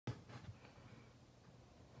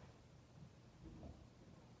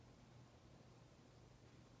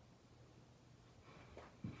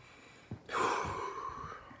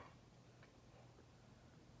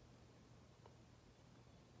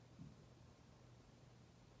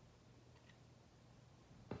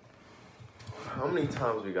How many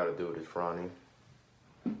times we gotta do this, Ronnie?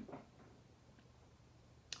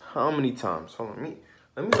 How many times? Hold on,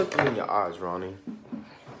 let me look you in your eyes, Ronnie.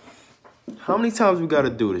 How many times we gotta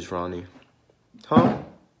do this, Ronnie? Huh?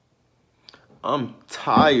 I'm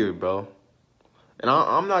tired, bro. And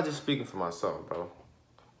I'm not just speaking for myself, bro.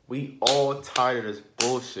 We all tired of this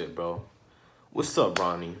bullshit, bro. What's up,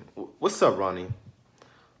 Ronnie? What's up, Ronnie?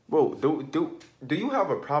 Bro, do you have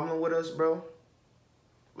a problem with us, bro?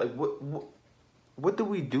 Like, what do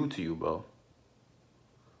we do to you, bro?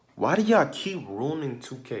 Why do y'all keep ruining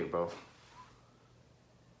 2K, bro?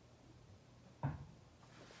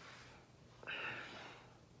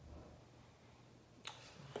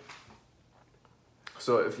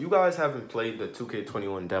 So if you guys haven't played the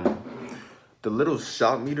 2K21 demo, the little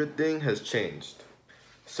shot meter thing has changed.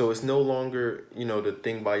 So it's no longer, you know, the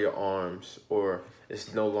thing by your arms, or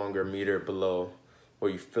it's no longer a meter below where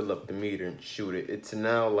you fill up the meter and shoot it. It's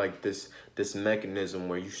now like this mechanism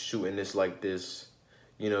where you shoot and it's like this,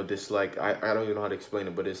 you know, this like, I don't even know how to explain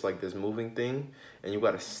it, but it's like this moving thing and you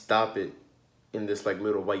got to stop it in this like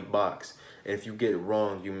little white box. And if you get it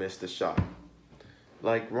wrong, you miss the shot.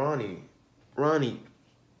 Like, Ronnie, what's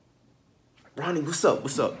up?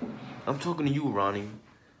 What's up? I'm talking to you, Ronnie.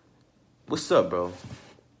 What's up, bro?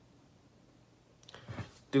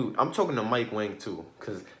 Dude, I'm talking to Mike Wang too,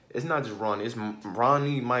 because it's not just Ronnie. It's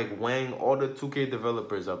Ronnie, Mike Wang, all the 2K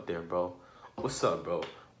developers up there, bro. What's up, bro?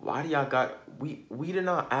 Why do y'all got... We did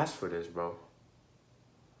not ask for this, bro.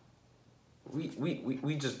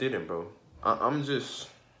 We just didn't, bro. I'm just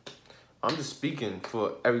speaking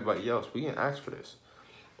for everybody else. We didn't ask for this.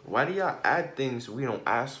 Why do y'all add things we don't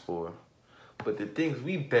ask for? But the things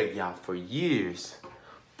we beg y'all for years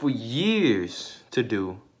to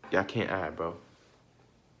do, y'all can't add, bro.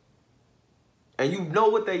 And you know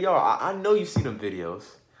what they are. I know you see them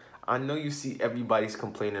videos. I know you see everybody's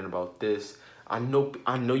complaining about this. I know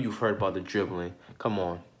you've heard about the dribbling. Come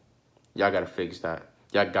on. Y'all gotta fix that.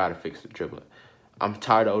 Y'all gotta fix the dribbling. I'm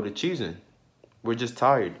tired of all the cheesing. We're just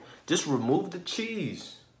tired. Just remove the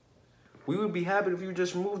cheese. We would be happy if you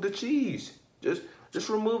just remove the cheese. Just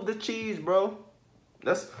remove the cheese, bro.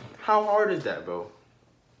 That's how hard is that, bro?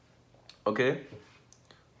 Okay?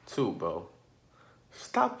 2, bro.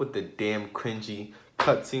 Stop with the damn cringy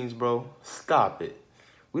cutscenes, bro. Stop it.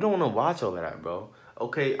 We don't want to watch all of that, bro.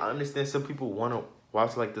 Okay, I understand some people want to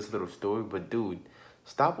watch like this little story, but dude,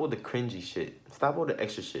 stop all the cringy shit. Stop all the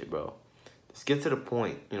extra shit, bro. Just get to the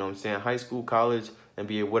point. You know what I'm saying? High school, college,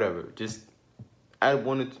 NBA, whatever. Just add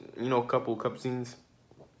one, you know, a couple cutscenes.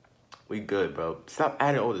 We good, bro. Stop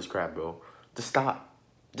adding all this crap, bro. Just stop.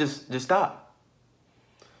 Just stop.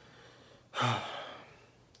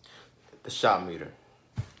 The shot meter.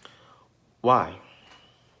 Why?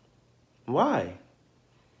 Why?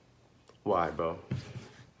 Why, bro?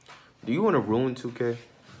 Do you want to ruin 2K?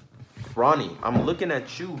 Ronnie, I'm looking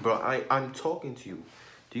at you, bro. I'm talking to you.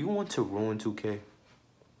 Do you want to ruin 2K?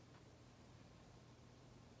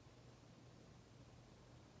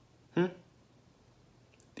 Do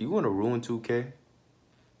you want to ruin 2K?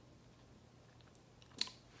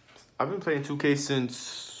 I've been playing 2K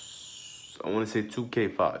since, I want to say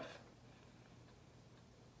 2K5.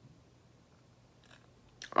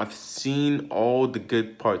 I've seen all the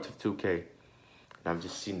good parts of 2K. And I've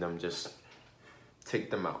just seen them just take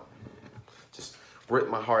them out. Just rip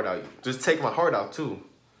my heart out. Just take my heart out too.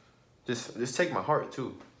 Just take my heart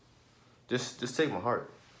too. Just take my heart.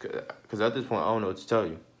 Because at this point, I don't know what to tell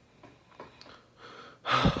you.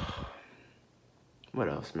 What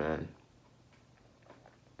else, man?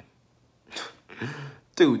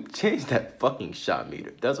 Dude, change that fucking shot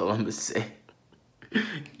meter. That's all I'm gonna say.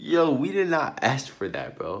 Yo, we did not ask for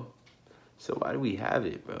that, bro. So why do we have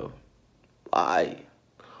it, bro? Why?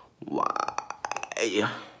 Why?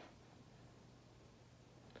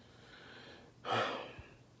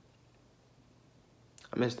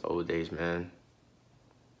 I miss the old days, man.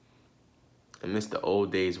 I miss the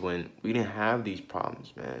old days when we didn't have these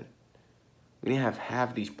problems, man. We didn't have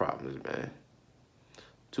half these problems, man.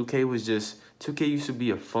 2K used to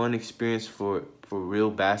be a fun experience for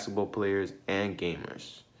real basketball players and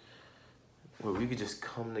gamers. Where we could just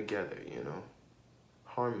come together, you know?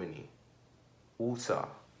 Harmony. Usa.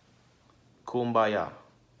 Kumbaya.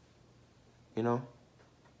 You know?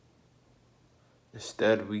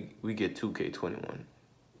 Instead, we get 2K21.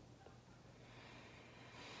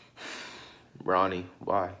 Ronnie,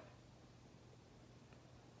 why?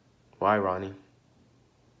 Why, Ronnie?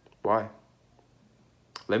 Why?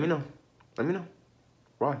 Let me know. Let me know.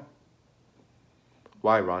 Why?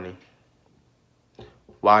 Why, Ronnie?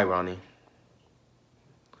 Why, Ronnie?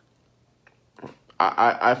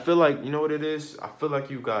 I feel like, you know what it is? I feel like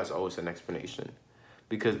you guys owe us an explanation.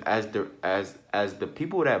 Because as the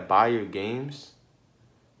people that buy your games,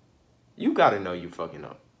 you gotta know you fucking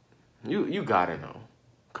up. You gotta know.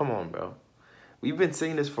 Come on, bro. We've been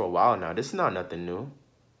saying this for a while now. This is not nothing new.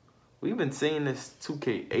 We've been saying this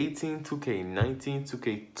 2K18, 2K19,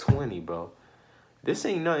 2K20, bro. This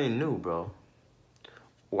ain't nothing new, bro.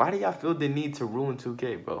 Why do y'all feel the need to ruin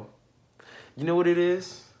 2K, bro? You know what it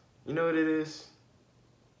is? You know what it is?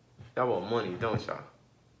 Y'all want money, don't y'all?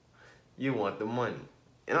 You want the money.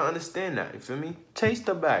 And I understand that, you feel me? Chase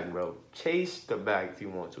the bag, bro. Chase the bag if you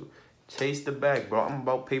want to. Chase the bag, bro. I'm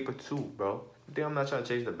about paper too, bro. You think I'm not trying to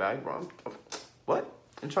chase the bag, bro? What?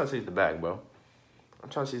 I'm trying to chase the bag, bro. I'm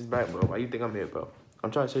trying to chase the bag, bro. Why you think I'm here, bro?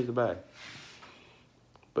 I'm trying to chase the bag.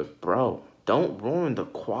 But, bro, don't ruin the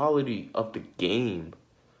quality of the game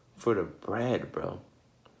for the bread, bro.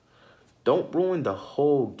 Don't ruin the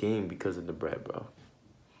whole game because of the bread, bro.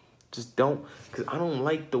 Just don't, because I don't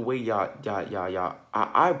like the way y'all.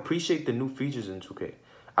 I appreciate the new features in 2K.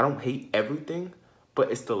 I don't hate everything, but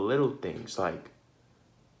it's the little things. Like,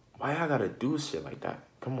 why y'all gotta do shit like that?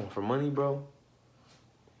 Come on, for money, bro.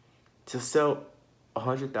 To sell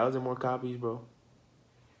 100,000 more copies, bro.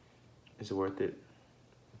 Is it worth it?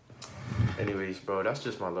 Anyways, bro, that's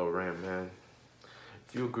just my little rant, man.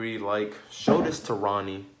 If you agree, like, show this to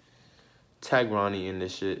Ronnie. Tag Ronnie in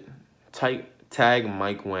this shit. Tag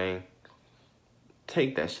Mike Wang.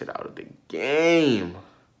 Take that shit out of the game.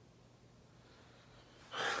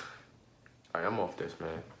 Alright, I'm off this,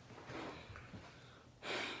 man.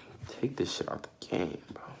 Take this shit out the game,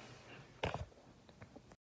 bro.